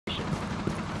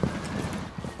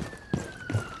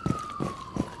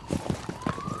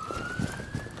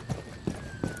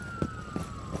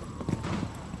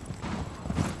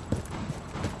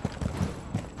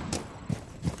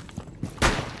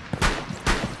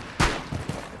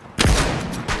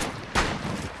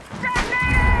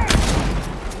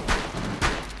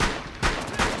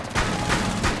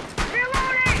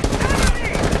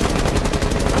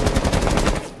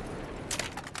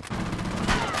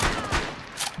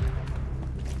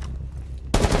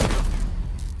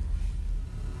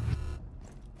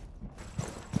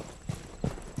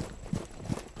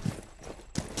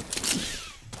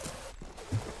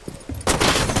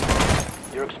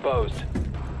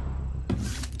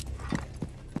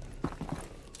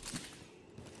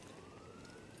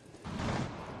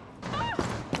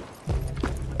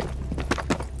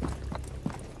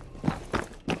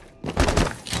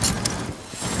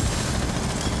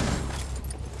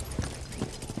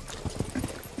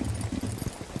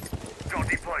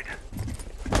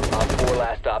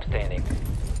last stop standing.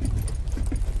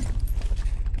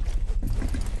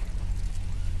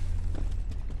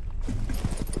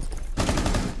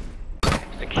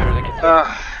 Secure the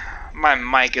container. My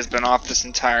mic has been off this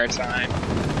entire time.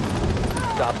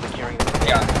 Stop securing the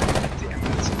container. God damn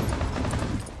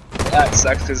it. That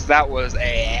sucks because that was a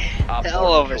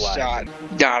hell of a shot.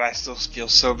 God, I still feel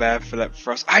so bad for that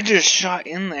frost. I just shot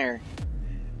in there.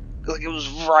 Like it was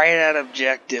right at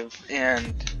objective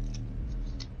and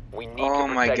We need oh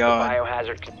to my protect God. the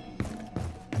biohazard.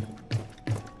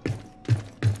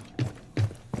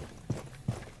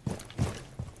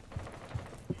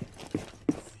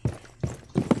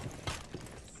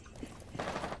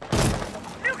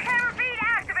 New camera feed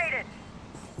activated.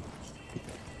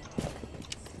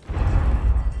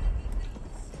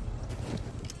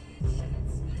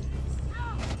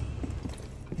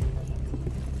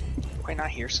 Do I not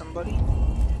hear somebody?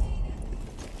 I'm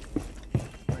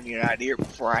gonna get out of here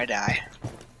before I die.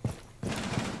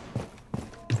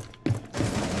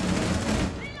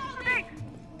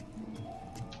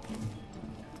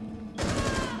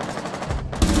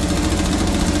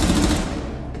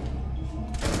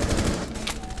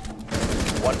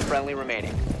 One friendly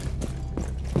remaining.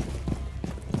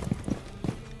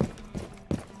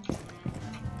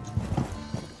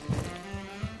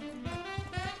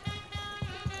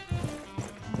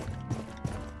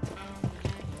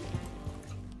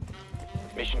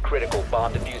 Mission critical.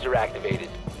 Bomb diffuser activated.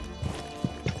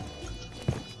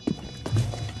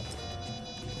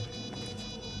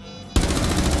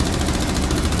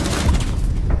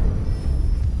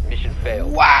 Mission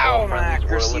failed. Wow, All my friendlies were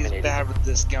accuracy is eliminated. bad with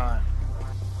this gun.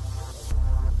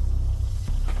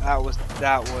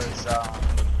 That was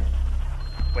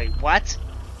wait, what?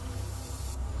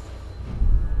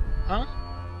 Huh?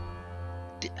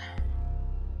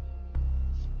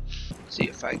 See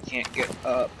if I can't get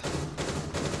up.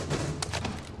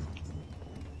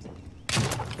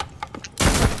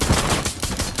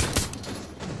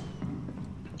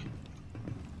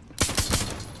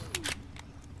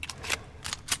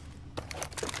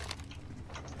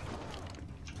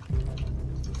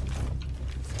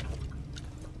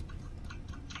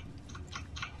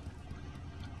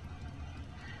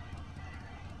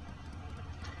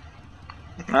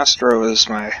 Mastro is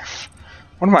one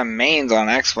of my mains on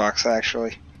Xbox,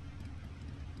 actually.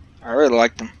 I really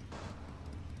liked him.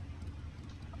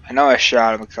 I know I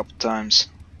shot him a couple times.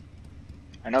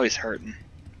 I know he's hurting.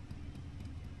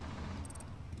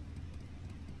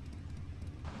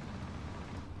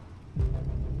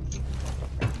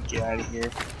 Get out of here.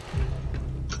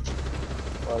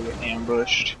 Before I get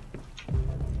ambushed.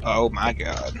 Oh my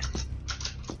God.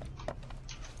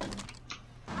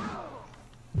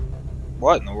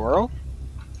 What in the world?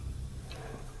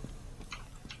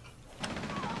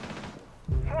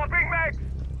 Swapping mags.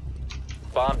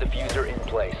 Bomb diffuser in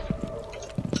place.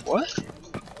 What?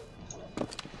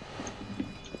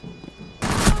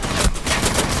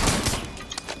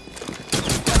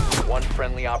 One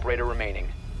friendly operator remaining.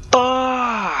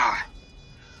 Ah!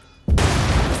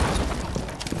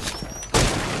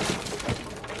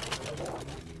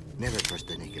 Never trust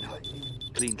the naked eye.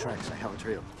 Clean tracks, I have a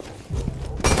trail.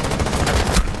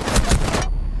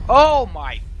 Oh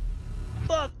my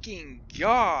fucking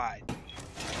God!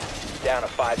 Down to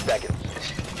 5 seconds.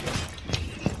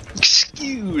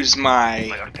 Excuse my...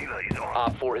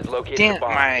 Op 4 has located Damn, a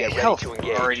bomb. my Get ready health to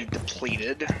engage. already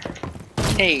depleted.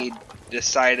 Cade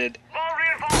decided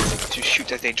to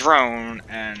shoot at a drone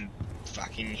and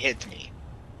fucking hit me.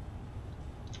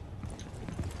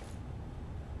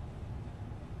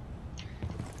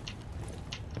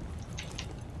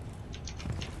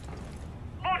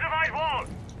 Fortified wall.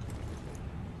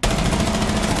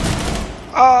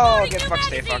 Oh, get fucked,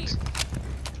 stay fucked.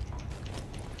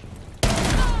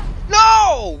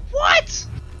 No! What?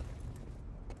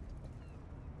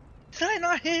 Did I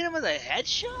not hit him with a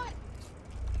headshot?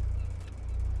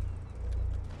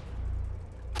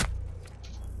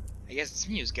 I guess it's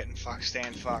me who's getting fucked,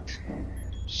 staying fucked.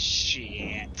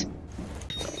 Shit.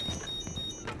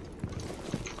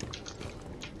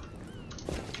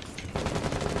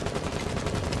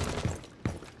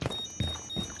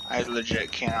 I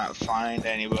legit cannot find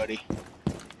anybody.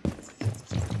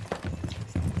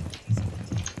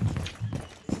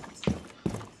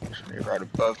 Should be right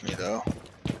above me though.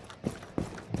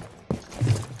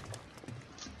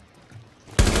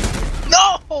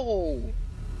 No!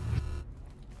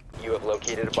 You have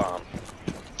located a bomb.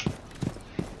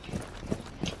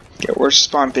 Okay, where's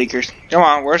spawn peekers? Come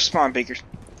on, where's spawn peekers?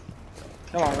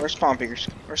 Come on, where's spawn peekers?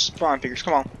 Where's spawn peekers?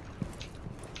 Come on.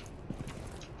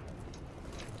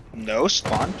 No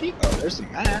spawn peek? Oh, there's a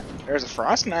mat. There's a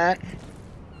frost mat.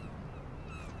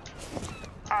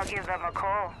 I'll give them a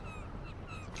call.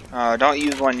 Don't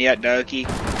use one yet, Doki.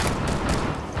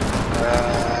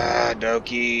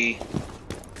 Doki.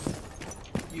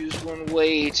 Used one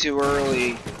way too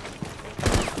early.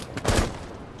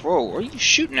 Whoa, what are you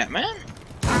shooting at, man?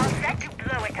 I'll set to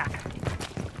blow it up.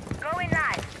 Going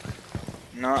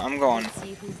live. No, I'm going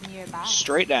See who's nearby.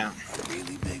 straight down.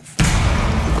 Really big.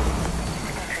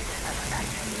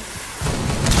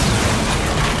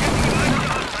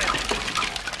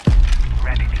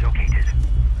 Rapid located.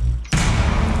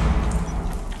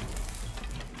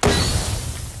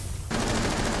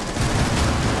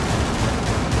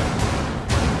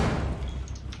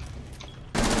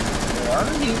 Where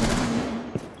are you?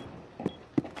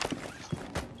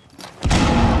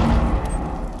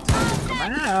 Come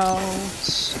out.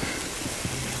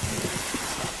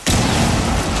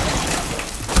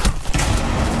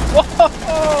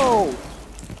 Whoa!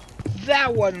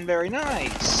 That wasn't very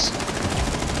nice.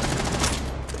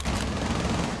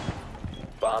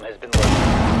 Bomb has been located.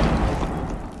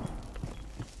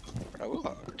 But I will,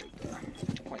 however, take the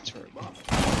 50 points for a bomb.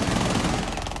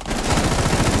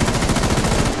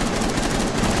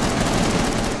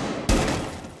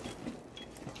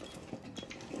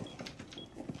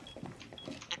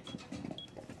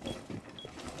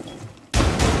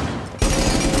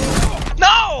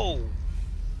 No!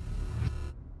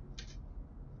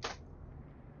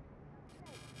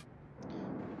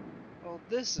 Well,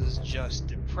 this is just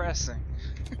depressing.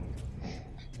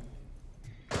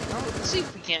 Well, let's see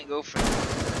if we can't go for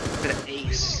the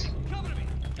ace.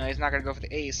 No, he's not gonna go for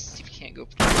the ace. See if he can't go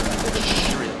for the The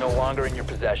diffuser is no longer in your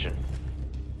possession.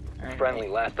 Alright. Friendly,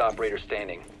 last operator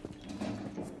standing.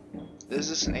 Is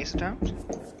this an ace attempt?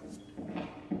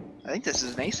 I think this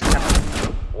is an ace attempt.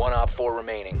 One op 4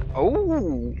 remaining.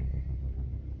 Oh!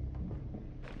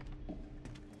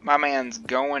 My man's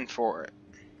going for it.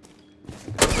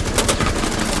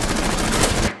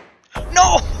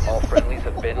 No! All friendlies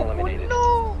have been eliminated.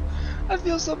 Oh, no! I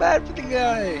feel so bad for the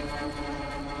guy.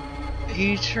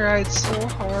 He tried so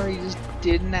hard, he just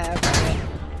didn't have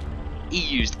it. He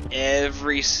used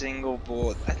every single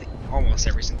bullet. I think almost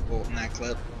every single bullet in that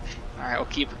clip. Alright, I'll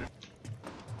keep it.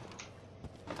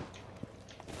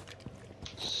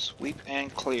 Sweep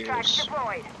and clear. Tracks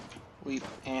deployed. Sweep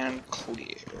and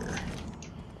clear.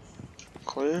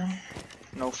 Clear.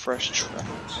 No fresh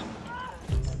tracks.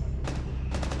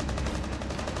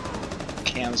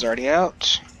 Cam's already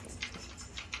out.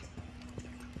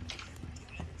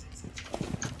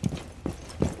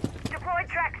 Deployed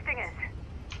track stingers.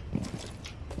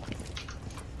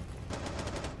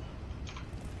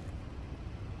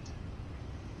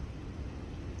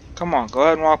 Come on, go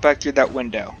ahead and walk back through that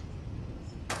window.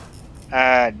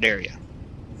 Dare ya.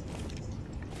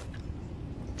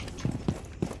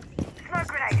 Smoke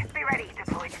grenade. Be ready.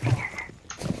 Deployed stingers.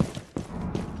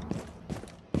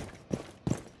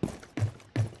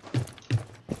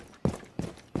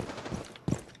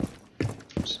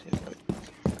 See if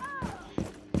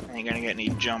I ain't gonna get any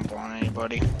jump on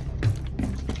anybody.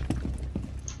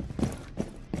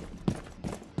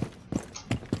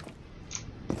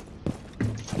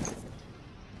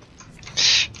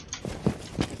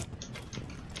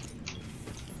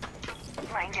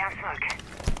 Laying down smoke.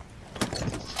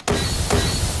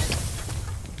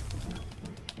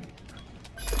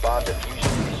 Bomb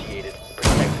diffusion initiated.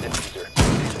 Protect the diffuser.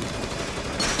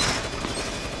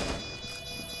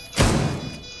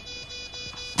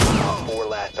 Op 4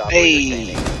 last operator Hey!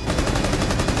 standing.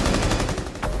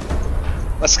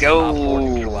 Let's Op 4 go!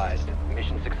 neutralized.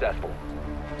 Mission successful.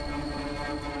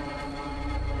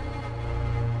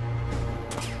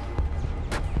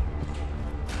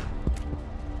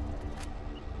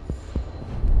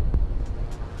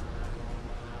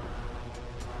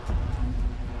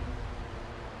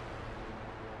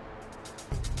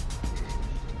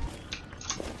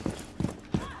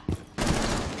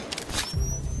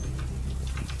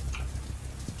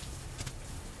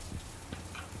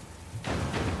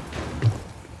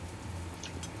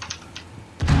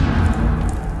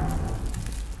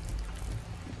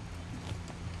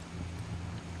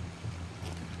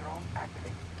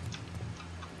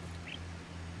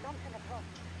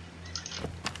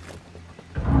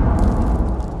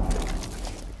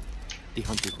 The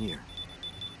hunt is near.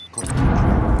 Concentrate.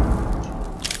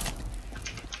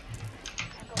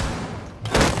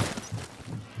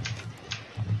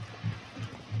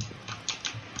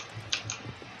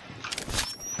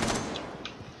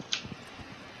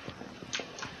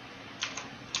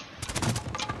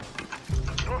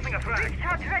 Tossing a frag.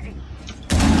 Charge ready.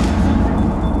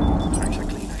 Tracks are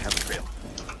clean. I have a trail.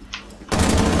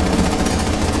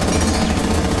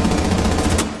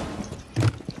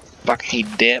 Fuck, he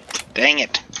dipped. Dang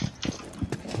it.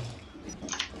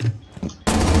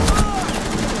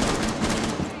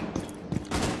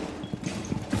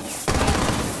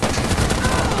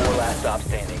 stop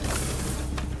standing.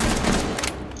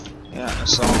 Yeah, I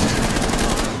saw him.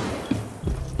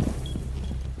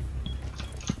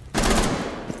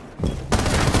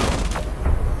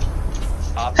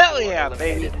 Op Hell 4 yeah,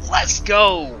 baby! eliminated. Let's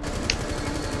go!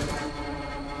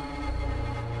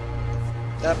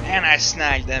 Up, and I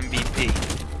snagged MVP.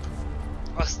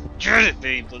 Let's get it,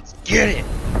 babe. Let's get it.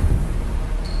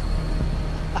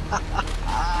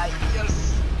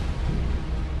 Yes.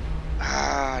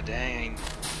 Ah, dang.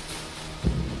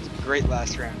 Great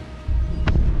last round.